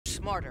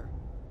smarter.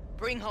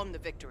 Bring home the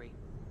victory.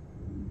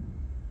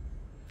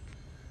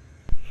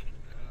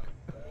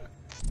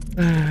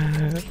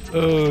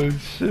 Oh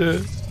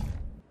shit.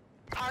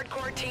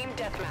 Hardcore team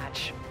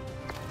deathmatch.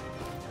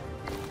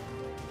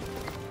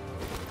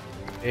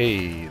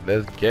 Hey,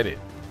 let's get it.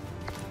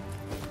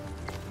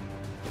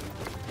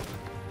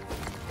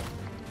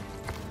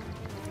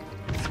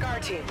 Scar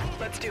team,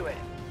 let's do it.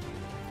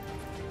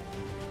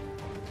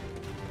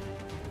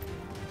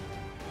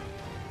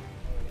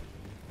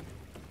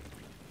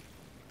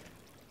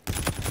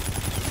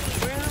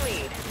 We're in the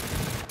lead.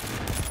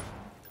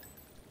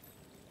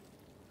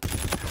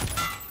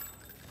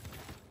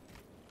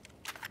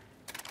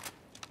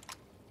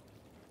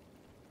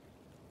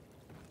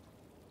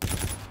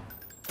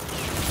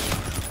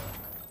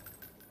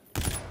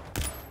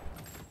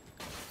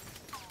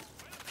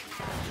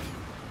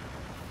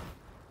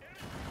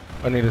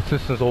 I need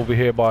assistance over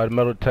here by the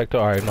metal detector.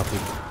 Alright, nothing.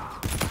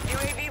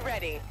 UAV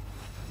ready.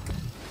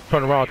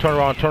 Turn around, turn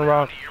around, turn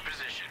around.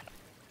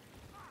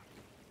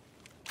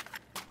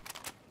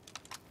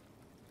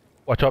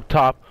 Watch up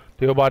top.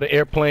 They're by the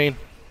airplane.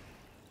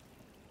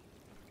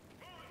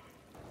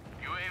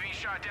 UAV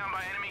shot down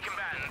by enemy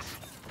combatants.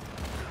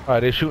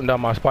 Alright, they're shooting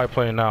down my spy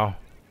plane now.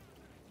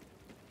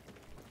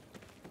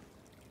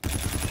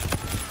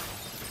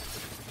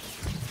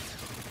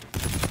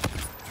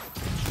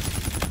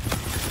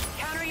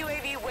 Counter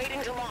UAV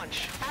waiting to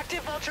launch.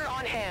 Active Vulture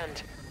on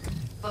hand.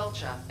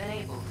 Vulture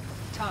enabled.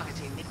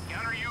 Targeting.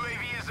 Counter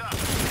UAV is up.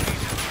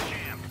 Enemy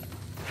jam.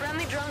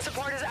 Friendly drone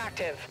support is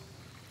active.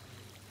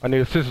 I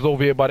need assistance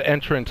over here by the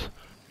entrance.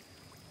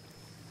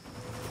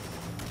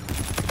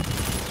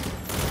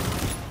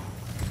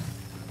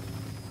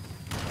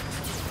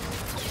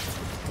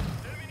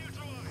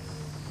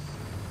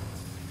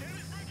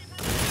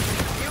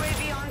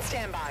 UAV on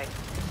standby.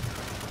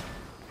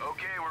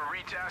 Okay, we're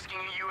retasking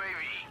a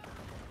UAV.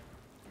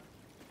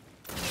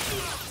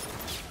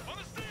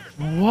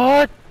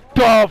 What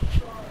the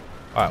f—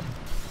 Alright.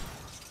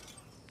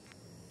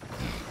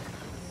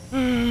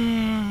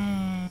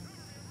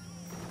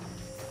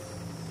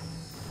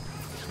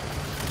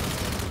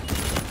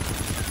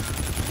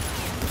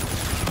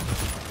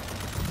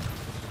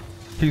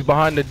 He's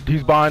behind the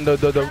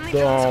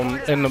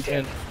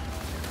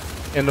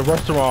in the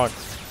restaurant.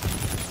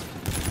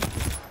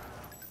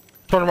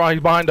 Turn around,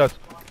 he's behind us.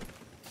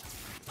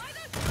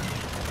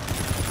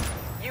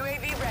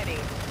 UAV ready.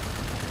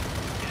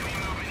 Enemy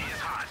movement is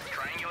hot.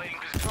 Triangulating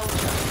position.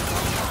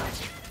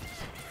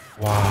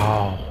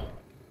 Wow.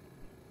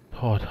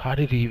 God, how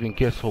did he even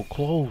get so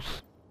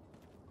close?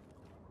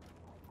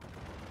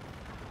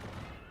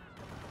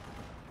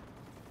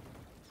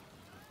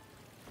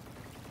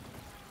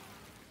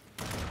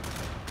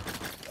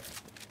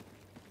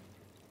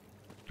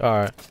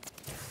 Alright.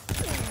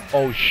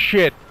 Oh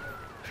shit.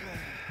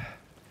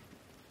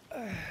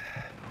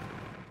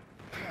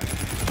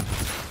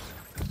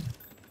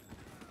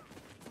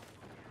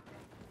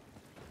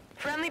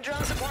 Friendly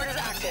drone support is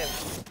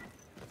active.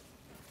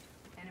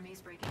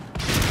 Enemies breaking.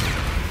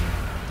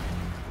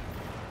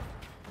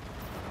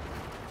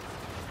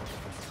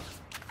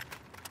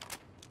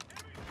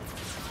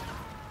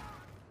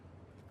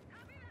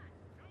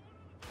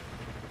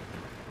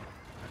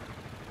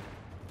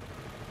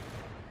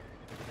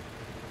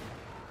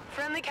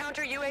 Friendly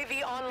counter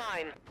UAV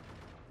online.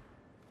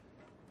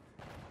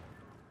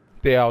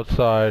 They're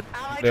outside.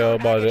 Allied They're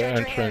drone by the package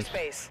entering entrance.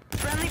 airspace.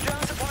 Friendly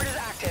drone support is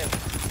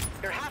active.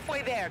 You're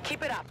halfway there.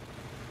 Keep it up.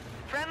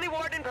 Friendly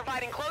Warden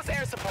providing close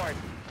air support.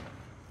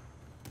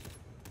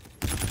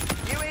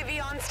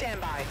 UAV on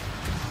standby.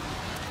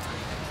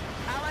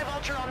 Ally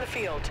Vulture on the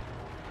field.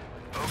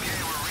 Okay,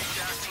 we're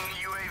retasking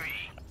a UAV.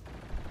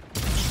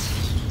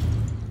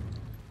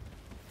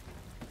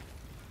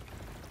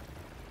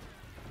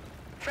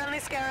 Friendly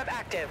Scarab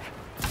active.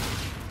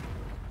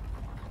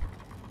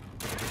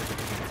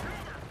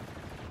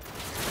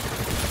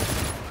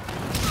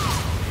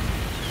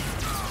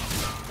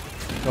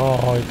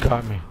 Oh, he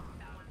got me.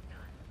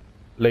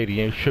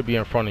 Lady, it should be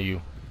in front of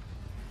you.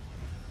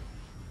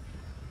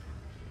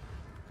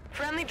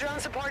 Friendly drone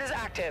support is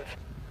active.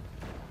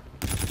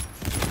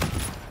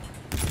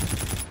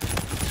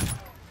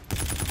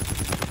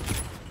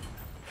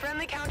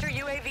 Friendly counter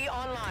UAV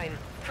online.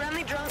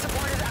 Friendly drone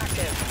support is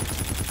active.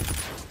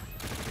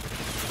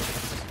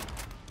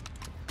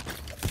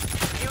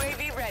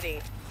 UAV ready.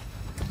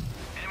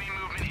 Enemy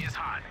movement is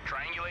hot.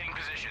 Triangulating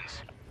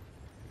positions.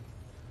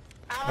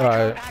 Allied drone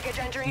Alright. package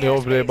entering They're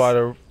over there airspace. by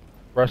the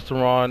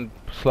restaurant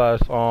slash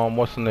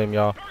what's the name,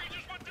 y'all?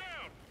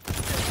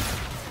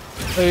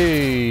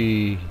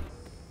 Hey,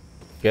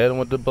 get him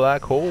with the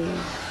black hole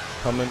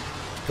coming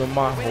to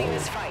my Winning hole.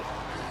 this fight.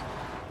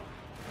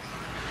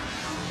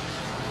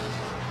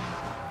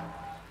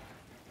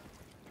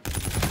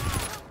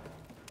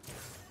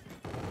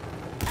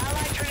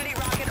 Allied Trinity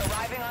rocket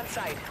arriving on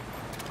site.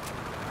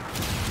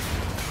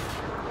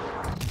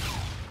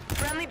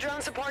 Friendly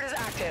drone support is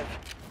active.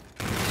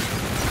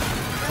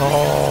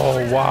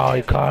 Oh wow,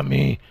 he caught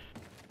me.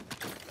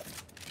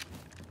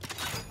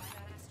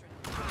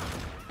 I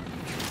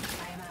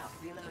am out.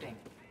 Reloading.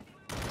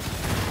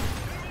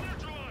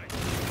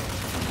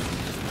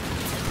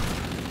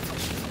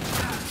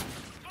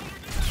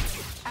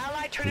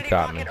 Trinity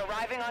got me. rocket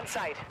arriving on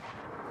site.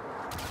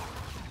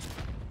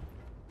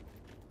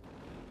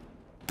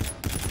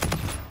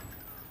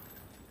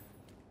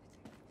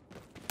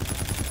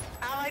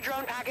 Allied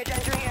drone package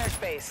entering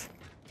airspace.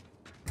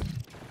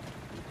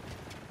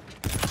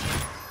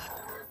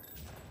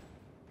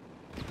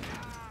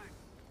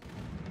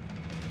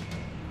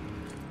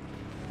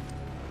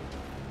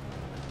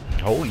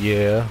 Oh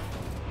yeah.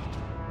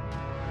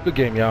 Good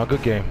game, y'all.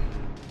 Good game.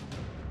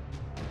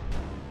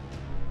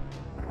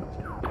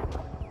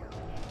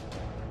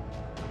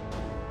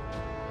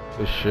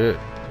 Good shit.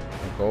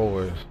 Like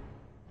always.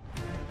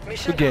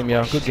 Mission Good game,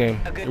 y'all. Good accomplished.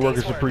 game. A good Your work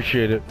day's is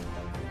appreciated.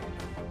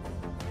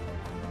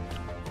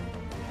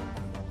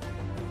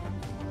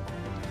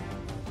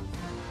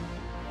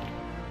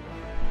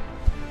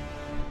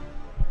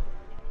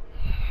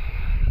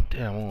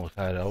 Damn, I almost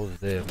had it. I was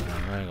dead,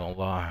 man. I ain't gonna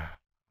lie.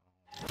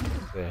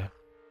 Yeah.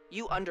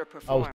 You underperformed.